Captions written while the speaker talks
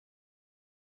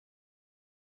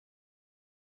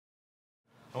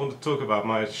I want to talk about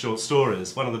my short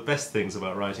stories. One of the best things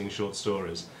about writing short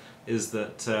stories is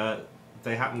that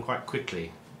they happen quite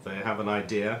quickly. They have an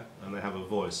idea and they have a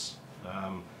voice.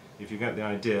 If you get the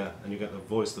idea and you get the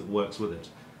voice that works with it,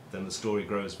 then the story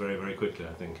grows very, very quickly,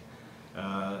 I think.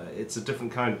 It's a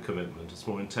different kind of commitment. It's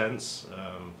more intense.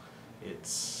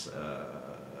 It's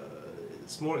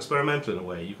more experimental in a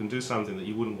way. You can do something that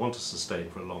you wouldn't want to sustain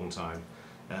for a long time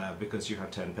because you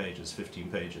have 10 pages, 15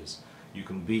 pages. You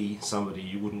can be somebody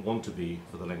you wouldn't want to be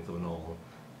for the length of a novel.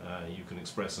 You can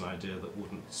express an idea that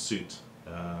wouldn't suit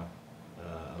a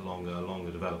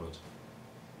longer development.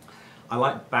 I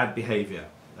like bad behaviour,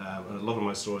 and a lot of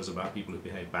my stories are about people who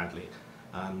behave badly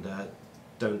and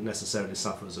don't necessarily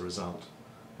suffer as a result.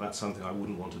 That's something I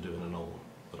wouldn't want to do in a novel,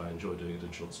 but I enjoy doing it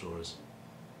in short stories.